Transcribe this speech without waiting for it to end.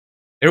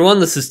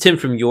Everyone, this is Tim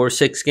from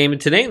YourSixGaming.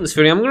 Today in this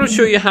video, I'm going to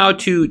show you how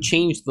to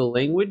change the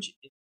language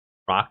in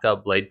Naraka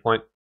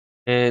Bladepoint.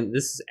 And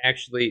this is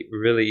actually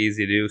really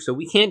easy to do. So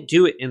we can't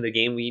do it in the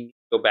game. We need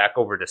to go back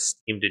over to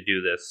Steam to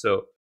do this.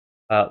 So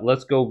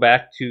let's go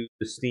back to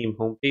the Steam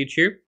homepage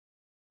here,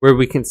 where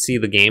we can see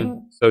the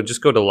game. So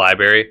just go to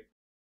Library,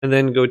 and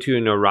then go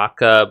to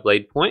Naraka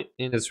Bladepoint,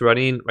 and it's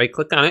running.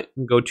 Right-click on it,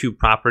 and go to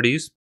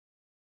Properties.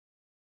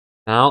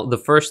 Now, the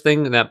first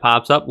thing that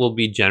pops up will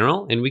be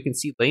General, and we can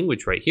see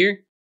Language right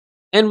here.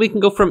 And we can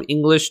go from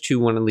English to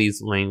one of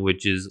these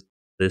languages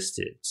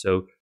listed.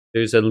 So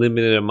there's a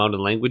limited amount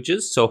of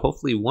languages, so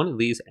hopefully one of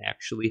these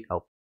actually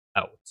helps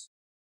out.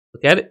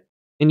 Look at it,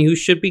 and you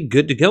should be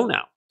good to go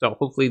now. So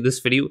hopefully this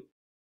video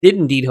did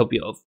indeed help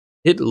you out.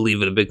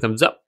 Leave it a big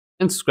thumbs up,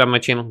 and subscribe to my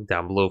channel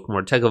down below for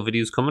more technical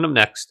videos coming up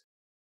next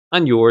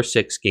on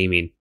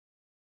YourSixGaming.